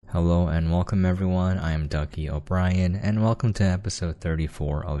Hello and welcome everyone, I am Ducky Obrien and welcome to episode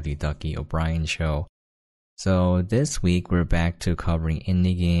 34 of the Ducky Obrien Show. So this week we're back to covering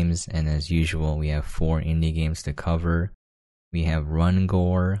indie games, and as usual we have 4 indie games to cover. We have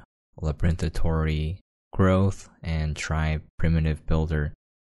Rungore, Labyrinthatory, Growth, and Try Primitive Builder.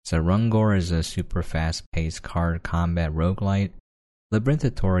 So Rungore is a super fast-paced card combat roguelite.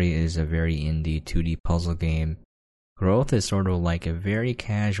 Labyrinthatory is a very indie 2D puzzle game. Growth is sort of like a very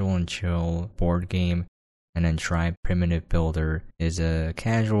casual and chill board game, and then Try Primitive Builder is a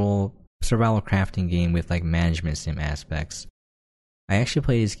casual survival crafting game with like management sim aspects. I actually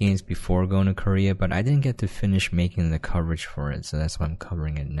played these games before going to Korea, but I didn't get to finish making the coverage for it, so that's why I'm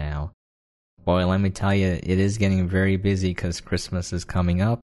covering it now. Boy, let me tell you, it is getting very busy because Christmas is coming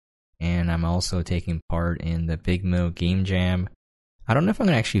up, and I'm also taking part in the Big Mo Game Jam. I don't know if I'm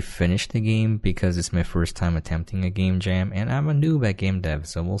going to actually finish the game because it's my first time attempting a game jam, and I'm a noob at game dev,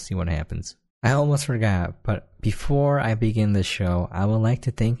 so we'll see what happens. I almost forgot, but before I begin the show, I would like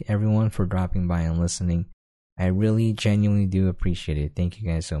to thank everyone for dropping by and listening. I really genuinely do appreciate it. Thank you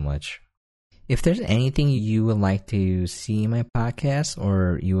guys so much. If there's anything you would like to see in my podcast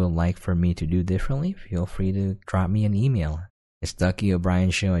or you would like for me to do differently, feel free to drop me an email. It's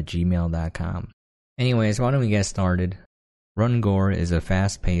duckyobrienshow@gmail.com. Anyways, why don't we get started? Rungore is a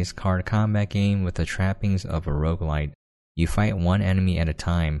fast-paced card combat game with the trappings of a roguelite. You fight one enemy at a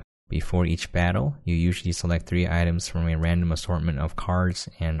time. Before each battle, you usually select 3 items from a random assortment of cards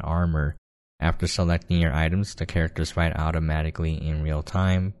and armor. After selecting your items, the characters fight automatically in real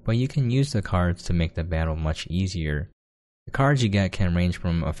time, but you can use the cards to make the battle much easier. The cards you get can range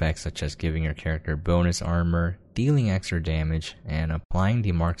from effects such as giving your character bonus armor, dealing extra damage, and applying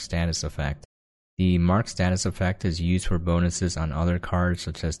the marked status effect. The marked status effect is used for bonuses on other cards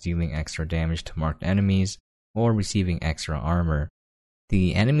such as dealing extra damage to marked enemies or receiving extra armor.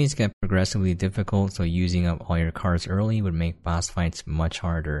 The enemies get progressively difficult, so using up all your cards early would make boss fights much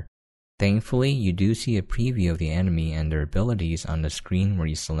harder. Thankfully, you do see a preview of the enemy and their abilities on the screen where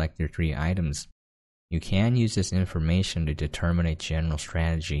you select your 3 items. You can use this information to determine a general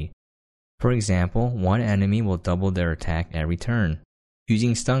strategy. For example, one enemy will double their attack every turn.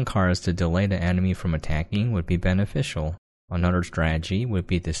 Using stun cards to delay the enemy from attacking would be beneficial. Another strategy would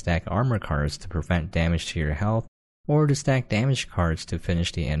be to stack armor cards to prevent damage to your health, or to stack damage cards to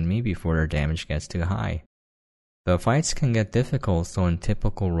finish the enemy before their damage gets too high. The fights can get difficult, so in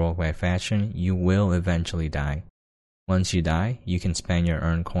typical roguelike fashion, you will eventually die. Once you die, you can spend your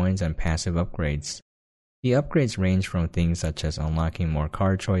earned coins on passive upgrades. The upgrades range from things such as unlocking more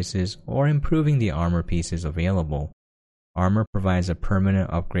card choices or improving the armor pieces available. Armor provides a permanent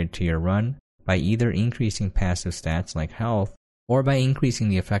upgrade to your run by either increasing passive stats like health or by increasing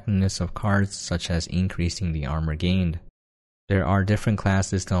the effectiveness of cards such as increasing the armor gained. There are different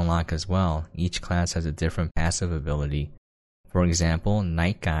classes to unlock as well. Each class has a different passive ability. For example,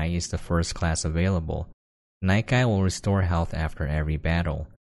 Night Guy is the first class available. Night Guy will restore health after every battle.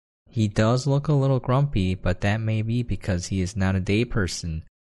 He does look a little grumpy, but that may be because he is not a day person.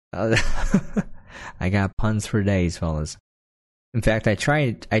 I got puns for days, fellas. In fact, I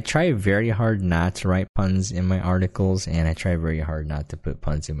try very hard not to write puns in my articles, and I try very hard not to put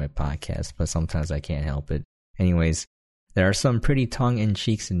puns in my podcast, but sometimes I can't help it. Anyways, there are some pretty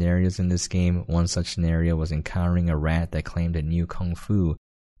tongue-in-cheek scenarios in this game. One such scenario was encountering a rat that claimed it knew Kung Fu.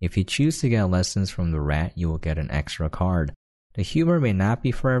 If you choose to get lessons from the rat, you will get an extra card. The humor may not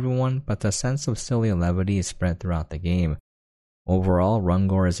be for everyone, but the sense of silly levity is spread throughout the game. Overall,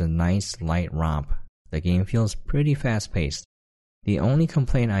 Rungore is a nice, light romp. The game feels pretty fast-paced. The only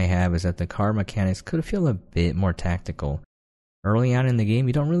complaint I have is that the card mechanics could feel a bit more tactical. Early on in the game,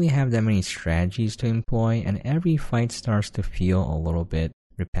 you don't really have that many strategies to employ, and every fight starts to feel a little bit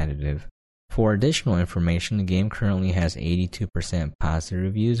repetitive. For additional information, the game currently has 82% positive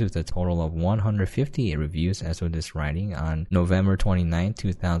reviews with a total of 158 reviews as of this writing on November 29,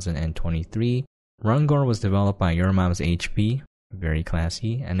 2023. Rungore was developed by Your Mom's HP, very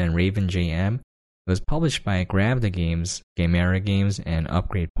classy, and then Raven JM. It was published by Grab the Games, Gamera Games, and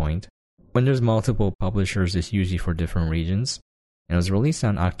Upgrade Point. When there's multiple publishers, it's usually for different regions. And it was released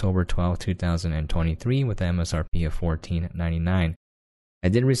on October 12, 2023 with an MSRP of $14.99. I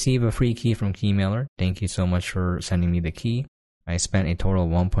did receive a free key from Keymailer. Thank you so much for sending me the key. I spent a total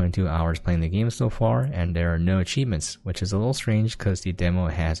of 1.2 hours playing the game so far, and there are no achievements, which is a little strange because the demo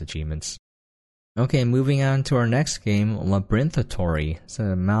has achievements. Okay, moving on to our next game, Labyrinthatory. It's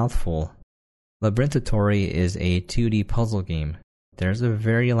a mouthful. Labyrinthatory is a 2D puzzle game. There's a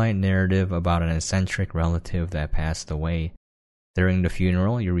very light narrative about an eccentric relative that passed away. During the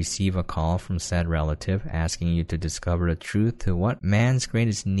funeral, you receive a call from said relative asking you to discover the truth to what man's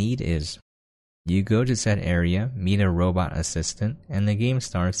greatest need is. You go to said area, meet a robot assistant, and the game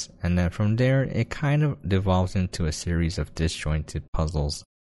starts, and then from there, it kind of devolves into a series of disjointed puzzles.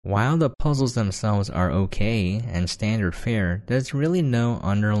 While the puzzles themselves are okay and standard fare, there's really no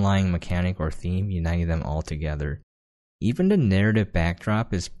underlying mechanic or theme uniting them all together. Even the narrative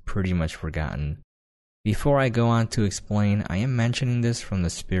backdrop is pretty much forgotten. Before I go on to explain, I am mentioning this from the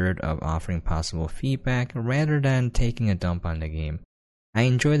spirit of offering possible feedback rather than taking a dump on the game. I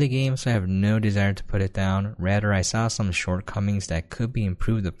enjoy the game, so I have no desire to put it down. Rather, I saw some shortcomings that could be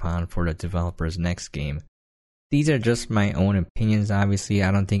improved upon for the developer's next game. These are just my own opinions, obviously.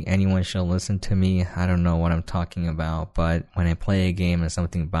 I don't think anyone should listen to me. I don't know what I'm talking about, but when I play a game and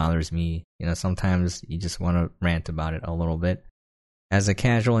something bothers me, sometimes you just want to rant about it a little bit. As a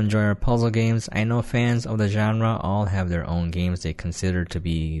casual enjoyer of puzzle games, I know fans of the genre all have their own games they consider to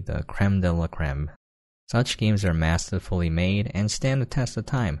be the creme de la creme. Such games are masterfully made and stand the test of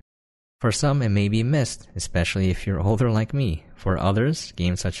time. For some, it may be missed, especially if you're older like me. For others,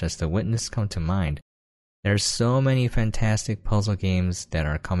 games such as The Witness come to mind. There's so many fantastic puzzle games that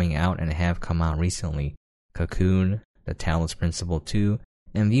are coming out and have come out recently. Cocoon, The Talos Principle 2,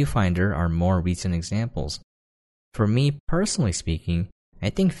 and Viewfinder are more recent examples. For me, personally speaking, I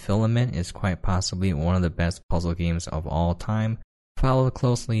think Filament is quite possibly one of the best puzzle games of all time, followed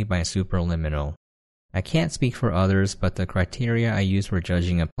closely by Superliminal. I can't speak for others, but the criteria I use for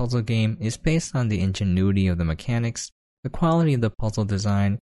judging a puzzle game is based on the ingenuity of the mechanics, the quality of the puzzle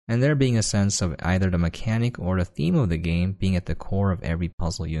design, and there being a sense of either the mechanic or the theme of the game being at the core of every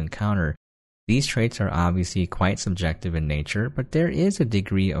puzzle you encounter. These traits are obviously quite subjective in nature, but there is a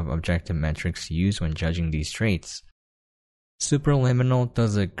degree of objective metrics used when judging these traits. Superliminal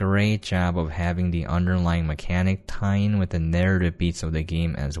does a great job of having the underlying mechanic tie in with the narrative beats of the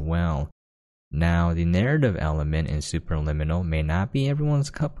game as well. Now, the narrative element in Superliminal may not be everyone's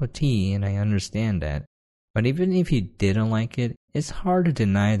cup of tea, and I understand that. But even if you didn't like it, it's hard to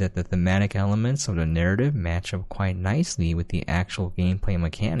deny that the thematic elements of the narrative match up quite nicely with the actual gameplay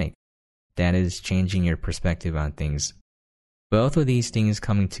mechanic. That is, changing your perspective on things. Both of these things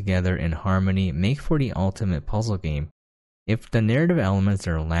coming together in harmony make for the ultimate puzzle game. If the narrative elements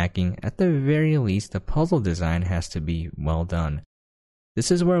are lacking, at the very least the puzzle design has to be well done.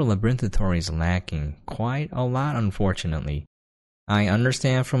 This is where Labyrinthatory is lacking, quite a lot unfortunately. I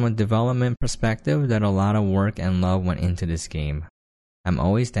understand from a development perspective that a lot of work and love went into this game. I'm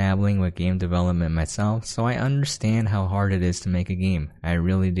always dabbling with game development myself, so I understand how hard it is to make a game. I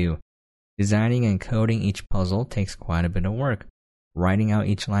really do. Designing and coding each puzzle takes quite a bit of work. Writing out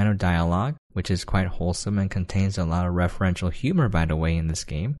each line of dialogue, which is quite wholesome and contains a lot of referential humor by the way in this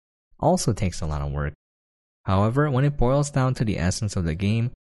game, also takes a lot of work. However, when it boils down to the essence of the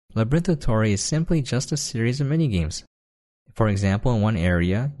game, Labyrinthatory is simply just a series of minigames. For example, in one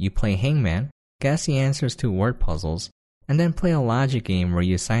area, you play Hangman, guess the answers to word puzzles, and then play a logic game where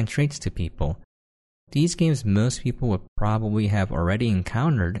you assign traits to people. These games most people would probably have already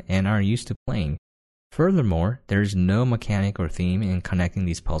encountered and are used to playing. Furthermore, there is no mechanic or theme in connecting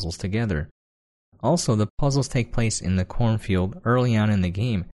these puzzles together. Also, the puzzles take place in the cornfield early on in the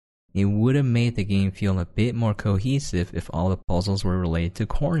game. It would have made the game feel a bit more cohesive if all the puzzles were related to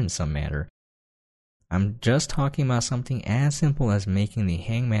corn in some manner. I'm just talking about something as simple as making the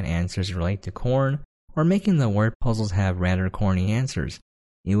Hangman answers relate to corn, or making the word puzzles have rather corny answers.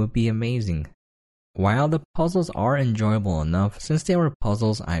 It would be amazing. While the puzzles are enjoyable enough, since they were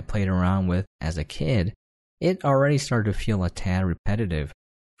puzzles I played around with as a kid, it already started to feel a tad repetitive.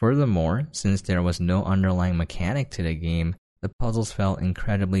 Furthermore, since there was no underlying mechanic to the game, the puzzles felt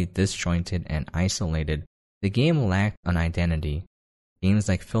incredibly disjointed and isolated. The game lacked an identity. Games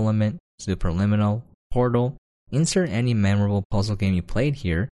like Filament, Superliminal, Portal, insert any memorable puzzle game you played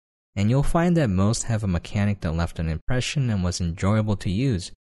here, and you'll find that most have a mechanic that left an impression and was enjoyable to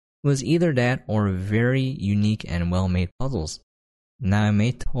use. It was either that or very unique and well-made puzzles. Now, it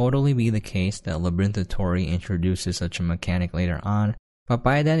may totally be the case that Labyrinthatory introduces such a mechanic later on, but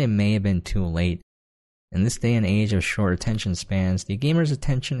by then it may have been too late. In this day and age of short attention spans, the gamer's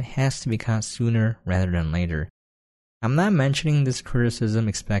attention has to be caught sooner rather than later. I'm not mentioning this criticism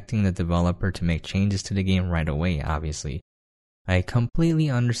expecting the developer to make changes to the game right away, obviously. I completely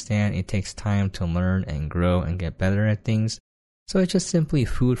understand it takes time to learn and grow and get better at things, so it's just simply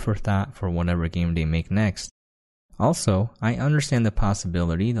food for thought for whatever game they make next. Also, I understand the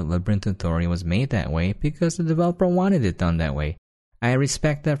possibility that Labyrinthatory was made that way because the developer wanted it done that way. I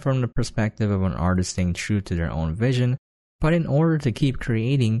respect that from the perspective of an artist staying true to their own vision, but in order to keep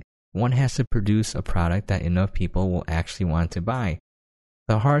creating, one has to produce a product that enough people will actually want to buy.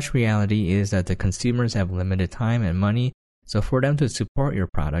 The harsh reality is that the consumers have limited time and money, so for them to support your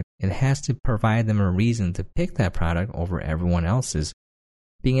product, it has to provide them a reason to pick that product over everyone else's.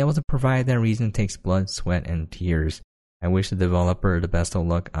 Being able to provide that reason takes blood, sweat, and tears. I wish the developer the best of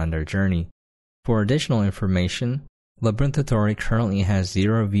luck on their journey. For additional information, Labyrinthatory currently has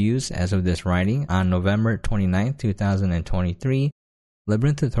 0 reviews as of this writing on November 29, 2023.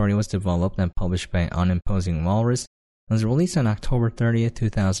 Labyrinthatory was developed and published by Unimposing Walrus and was released on October 30,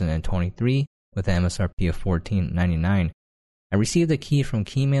 2023 with an MSRP of $14.99. I received a key from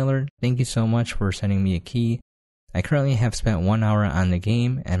Keymailer. Thank you so much for sending me a key. I currently have spent 1 hour on the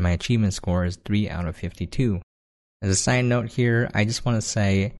game and my achievement score is 3 out of 52. As a side note here, I just want to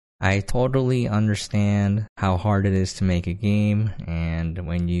say I totally understand how hard it is to make a game, and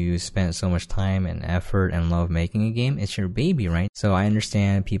when you spend so much time and effort and love making a game, it's your baby, right? So I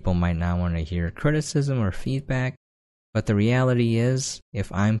understand people might not want to hear criticism or feedback, but the reality is,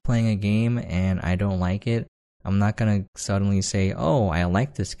 if I'm playing a game and I don't like it, I'm not going to suddenly say, oh, I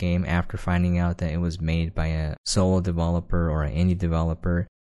like this game after finding out that it was made by a solo developer or an indie developer.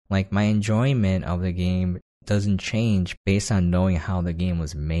 Like, my enjoyment of the game doesn't change based on knowing how the game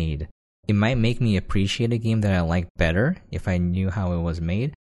was made. It might make me appreciate a game that I like better if I knew how it was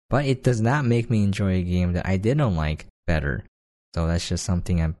made, but it does not make me enjoy a game that I didn't like better. So that's just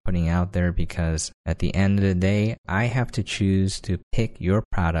something I'm putting out there, because at the end of the day, I have to choose to pick your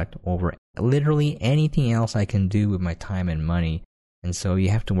product over literally anything else I can do with my time and money. And so you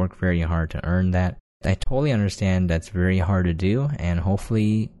have to work very hard to earn that. I totally understand that's very hard to do, and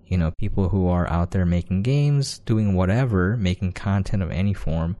hopefully, people who are out there making games, doing whatever, making content of any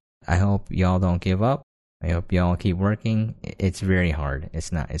form, I hope y'all don't give up. I hope y'all keep working. It's very hard.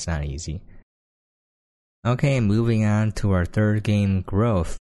 It's not easy. Okay, moving on to our third game,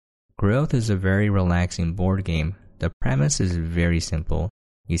 Growth. Growth is a very relaxing board game. The premise is very simple.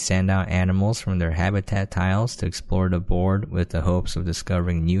 You send out animals from their habitat tiles to explore the board with the hopes of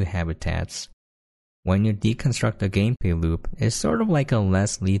discovering new habitats. When you deconstruct the gameplay loop, it's sort of like a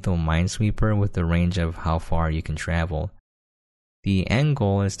less lethal minesweeper with the range of how far you can travel. The end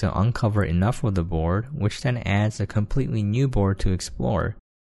goal is to uncover enough of the board, which then adds a completely new board to explore.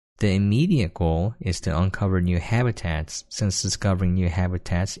 The immediate goal is to uncover new habitats, since discovering new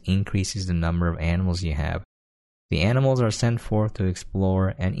habitats increases the number of animals you have. The animals are sent forth to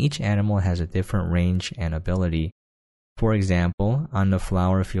explore, and each animal has a different range and ability. For example, on the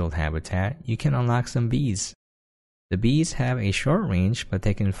flower field habitat, you can unlock some bees. The bees have a short range, but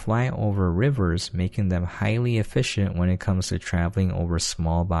they can fly over rivers, making them highly efficient when it comes to traveling over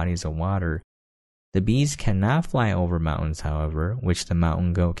small bodies of water. The bees cannot fly over mountains, however, which the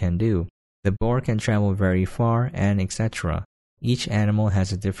mountain goat can do. The boar can travel very far, and etc. Each animal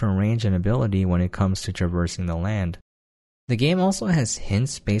has a different range and ability when it comes to traversing the land. The game also has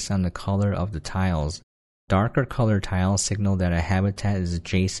hints based on the color of the tiles. Darker colored tiles signal that a habitat is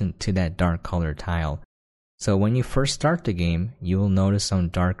adjacent to that dark colored tile. So when you first start the game, you will notice some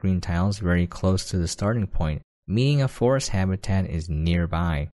dark green tiles very close to the starting point, meaning a forest habitat is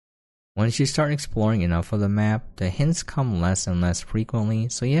nearby. Once you start exploring enough of the map, the hints come less and less frequently,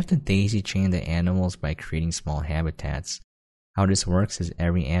 so you have to daisy chain the animals by creating small habitats. How this works is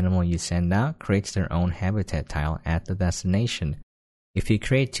every animal you send out creates their own habitat tile at the destination. If you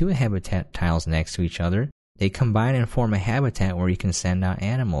create 2 habitat tiles next to each other, they combine and form a habitat where you can send out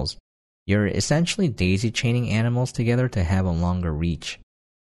animals. You're essentially daisy chaining animals together to have a longer reach.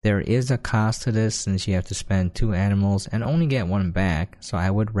 There is a cost to this, since you have to spend 2 animals and only get 1 back, so I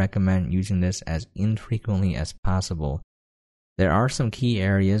would recommend using this as infrequently as possible. There are some key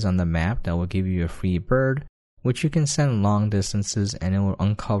areas on the map that will give you a free bird, which you can send long distances and it will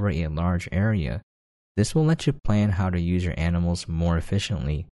uncover a large area. This will let you plan how to use your animals more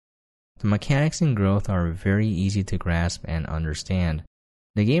efficiently. The mechanics in Growth are very easy to grasp and understand.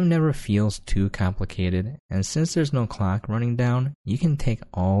 The game never feels too complicated, and since there's no clock running down, you can take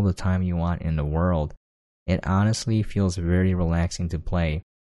all the time you want in the world. It honestly feels very relaxing to play.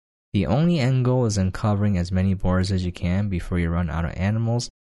 The only end goal is uncovering as many boards as you can before you run out of animals,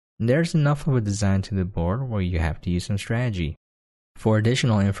 and there's enough of a design to the board where you have to use some strategy. For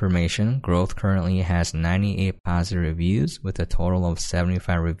additional information, Growth currently has 98 positive reviews with a total of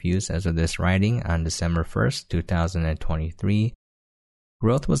 75 reviews as of this writing on December 1st, 2023.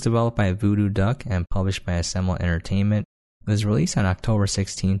 Growth was developed by Voodoo Duck and published by Assemble Entertainment. It was released on October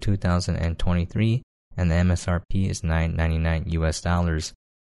 16, 2023, and the MSRP is $9.99 US.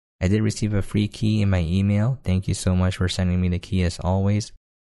 I did receive a free key in my email. Thank you so much for sending me the key as always.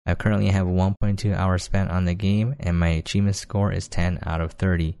 I currently have 1.2 hours spent on the game, and my achievement score is 10 out of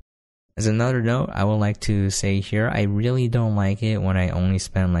 30. As another note, I would like to say here, I really don't like it when I only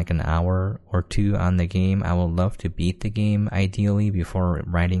spend like an hour or two on the game. I would love to beat the game, ideally, before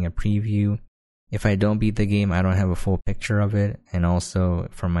writing a preview. If I don't beat the game, I don't have a full picture of it, and also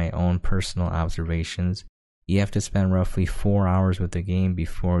from my own personal observations, you have to spend roughly 4 hours with the game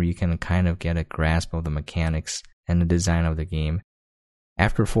before you can kind of get a grasp of the mechanics and the design of the game.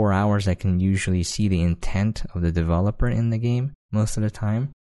 After 4 hours, I can usually see the intent of the developer in the game most of the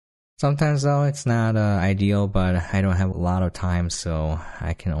time. Sometimes though, it's not ideal, but I don't have a lot of time, so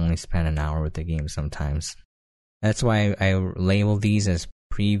I can only spend an hour with the game sometimes. That's why I label these as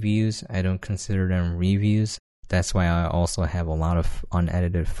previews. I don't consider them reviews. That's why I also have a lot of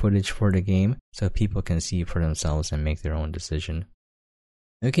unedited footage for the game, so people can see for themselves and make their own decision.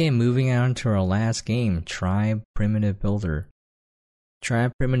 Okay, moving on to our last game, Tribe Primitive Builder.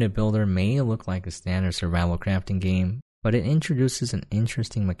 Tribe Primitive Builder may look like a standard survival crafting game, but it introduces an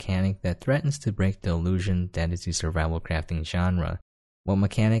interesting mechanic that threatens to break the illusion that is the survival crafting genre. What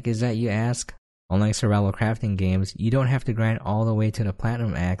mechanic is that, you ask? Unlike survival crafting games, you don't have to grind all the way to the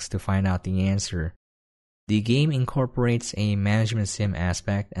Platinum Axe to find out the answer. The game incorporates a management sim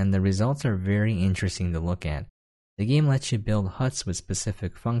aspect, and the results are very interesting to look at. The game lets you build huts with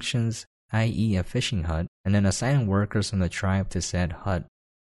specific functions, i.e. a fishing hut, and then assign workers from the tribe to said hut.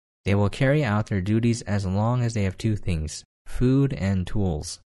 They will carry out their duties as long as they have two things, food and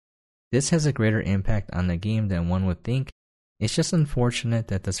tools. This has a greater impact on the game than one would think. It's just unfortunate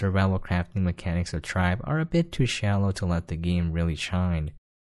that the survival crafting mechanics of Tribe are a bit too shallow to let the game really shine.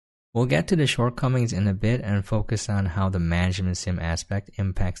 We'll get to the shortcomings in a bit and focus on how the management sim aspect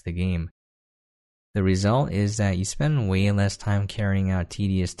impacts the game. The result is that you spend way less time carrying out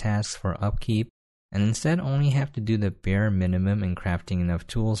tedious tasks for upkeep, and instead only have to do the bare minimum in crafting enough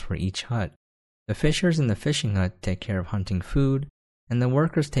tools for each hut. The fishers in the fishing hut take care of hunting food, and the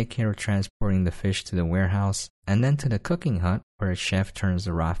workers take care of transporting the fish to the warehouse, and then to the cooking hut where a chef turns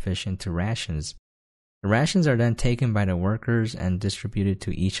the raw fish into rations. The rations are then taken by the workers and distributed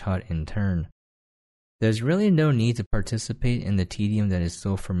to each hut in turn. There's really no need to participate in the tedium that is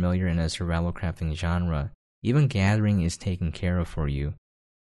so familiar in a survival crafting genre. Even gathering is taken care of for you.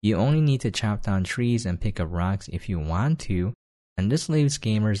 You only need to chop down trees and pick up rocks if you want to, and this leaves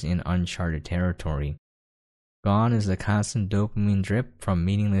gamers in uncharted territory. Gone is the constant dopamine drip from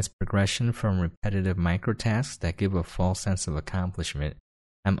meaningless progression from repetitive microtasks that give a false sense of accomplishment.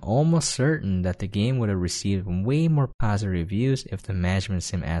 I'm almost certain that the game would have received way more positive reviews if the management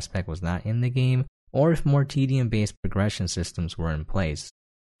sim aspect was not in the game, or if more tedium-based progression systems were in place.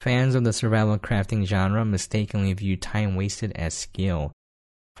 Fans of the survival crafting genre mistakenly view time wasted as skill.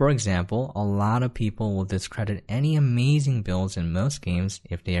 For example, a lot of people will discredit any amazing builds in most games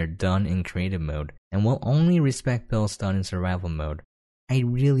if they are done in creative mode, and will only respect builds done in survival mode. I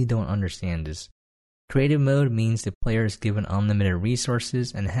really don't understand this. Creative mode means the player is given unlimited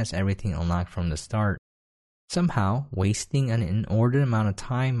resources and has everything unlocked from the start. Somehow, wasting an inordinate amount of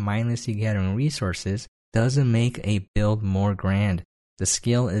time mindlessly gathering resources doesn't make a build more grand. The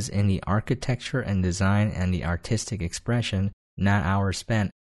skill is in the architecture and design and the artistic expression, not hours spent.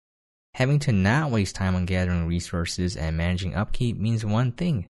 Having to not waste time on gathering resources and managing upkeep means one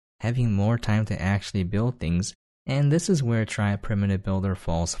thing, having more time to actually build things, and this is where Tribe Primitive Builder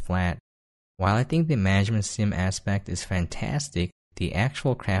falls flat. While I think the management sim aspect is fantastic, the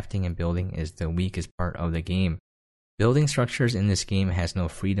actual crafting and building is the weakest part of the game. Building structures in this game has no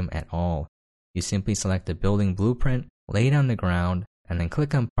freedom at all. You simply select the building blueprint, lay it on the ground, and then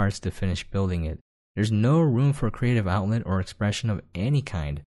click on parts to finish building it. There's no room for creative outlet or expression of any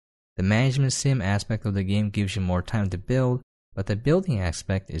kind. The management sim aspect of the game gives you more time to build, but the building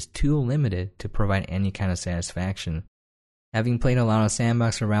aspect is too limited to provide any kind of satisfaction. Having played a lot of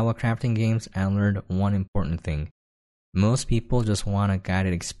sandbox survival crafting games, I learned one important thing. Most people just want a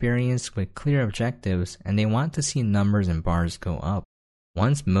guided experience with clear objectives, and they want to see numbers and bars go up.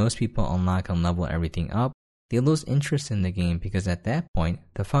 Once most people unlock and level everything up, they lose interest in the game because at that point,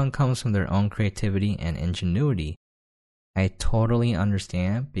 the fun comes from their own creativity and ingenuity. I totally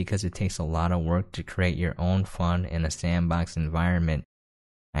understand because it takes a lot of work to create your own fun in a sandbox environment.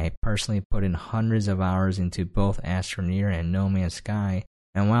 I personally put in hundreds of hours into both Astroneer and No Man's Sky,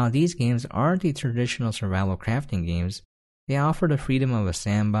 and while these games aren't the traditional survival crafting games, they offer the freedom of a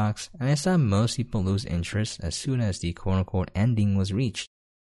sandbox, and I saw most people lose interest as soon as the quote-unquote ending was reached.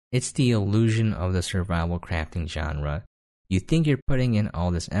 It's the illusion of the survival crafting genre. You think you're putting in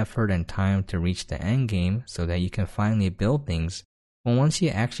all this effort and time to reach the end game so that you can finally build things, but once you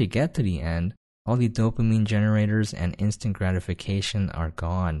actually get to the end, all the dopamine generators and instant gratification are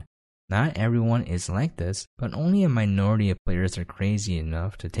gone. Not everyone is like this, but only a minority of players are crazy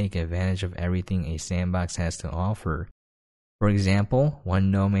enough to take advantage of everything a sandbox has to offer. For example,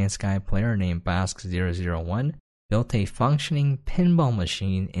 one No Man's Sky player named Bosk001 built a functioning pinball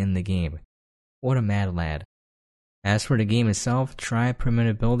machine in the game. What a mad lad. As for the game itself, Try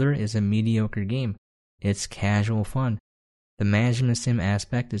Primitive Builder is a mediocre game. It's casual fun. The management sim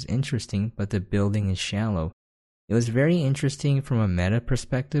aspect is interesting, but the building is shallow. It was very interesting from a meta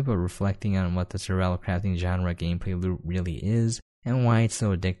perspective of reflecting on what the survival crafting genre gameplay loop really is and why it's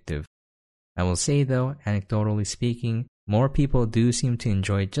so addictive. I will say though, anecdotally speaking, more people do seem to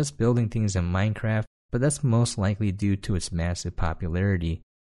enjoy just building things in Minecraft, but that's most likely due to its massive popularity.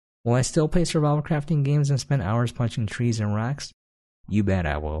 Will I still play survival crafting games and spend hours punching trees and rocks? You bet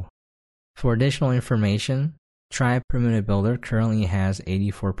I will. For additional information, Try Primitive Builder currently has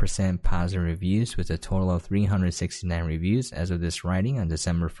 84% positive reviews with a total of 369 reviews as of this writing on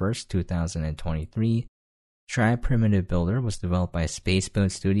December 1st, 2023. Try Primitive Builder was developed by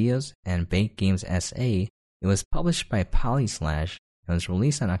Spaceboat Studios and Baked Games SA. It was published by Polyslash and was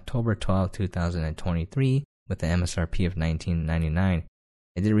released on October 12, 2023 with an MSRP of $19.99.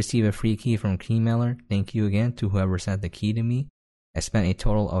 I did receive a free key from Keymailer. Thank you again to whoever sent the key to me. I spent a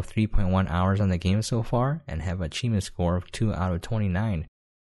total of 3.1 hours on the game so far and have an achievement score of 2 out of 29.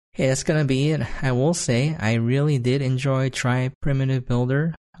 Hey, that's gonna be it. I will say, I really did enjoy Try Primitive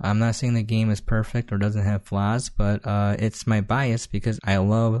Builder. I'm not saying the game is perfect or doesn't have flaws, but it's my bias because I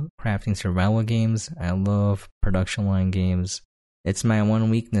love crafting survival games. I love production line games. It's my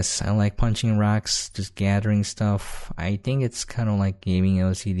one weakness. I like punching rocks, just gathering stuff. I think it's kind of like gaming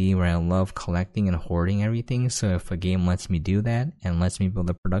OCD where I love collecting and hoarding everything. So if a game lets me do that and lets me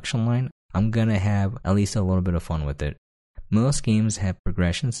build a production line, I'm gonna have at least a little bit of fun with it. Most games have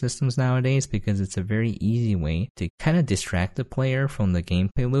progression systems nowadays because it's a very easy way to kind of distract the player from the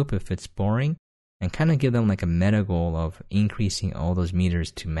gameplay loop if it's boring and kind of give them like a meta goal of increasing all those meters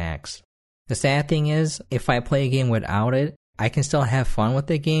to max. The sad thing is, if I play a game without it, I can still have fun with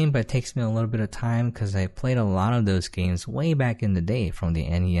the game, but it takes me a little bit of time because I played a lot of those games way back in the day from the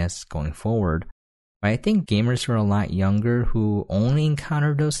NES going forward. But I think gamers who are a lot younger who only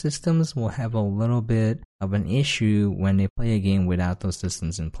encounter those systems will have a little bit of an issue when they play a game without those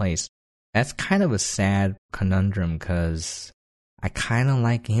systems in place. That's kind of a sad conundrum because I kind of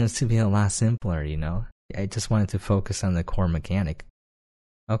like games to be a lot simpler, you know? I just wanted to focus on the core mechanic.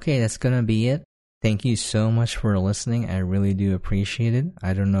 Okay, that's gonna be it. Thank you so much for listening. I really do appreciate it.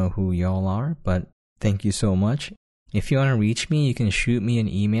 I don't know who y'all are, but thank you so much. If you want to reach me, you can shoot me an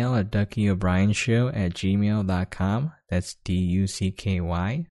email at duckyobrien@gmail.com. That's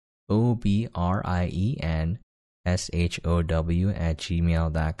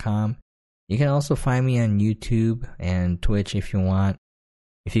duckyobrien@gmail.com. You can also find me on YouTube and Twitch if you want.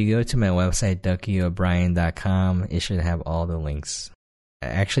 If you go to my website, duckyobrien.com, it should have all the links.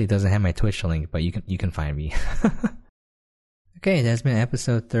 Actually, it doesn't have my Twitch link, but you can find me. Okay, that's been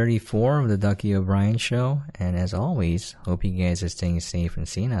episode 34 of the Ducky Obrien Show, and as always, hope you guys are staying safe and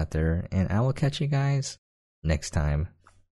sane out there, and I will catch you guys next time.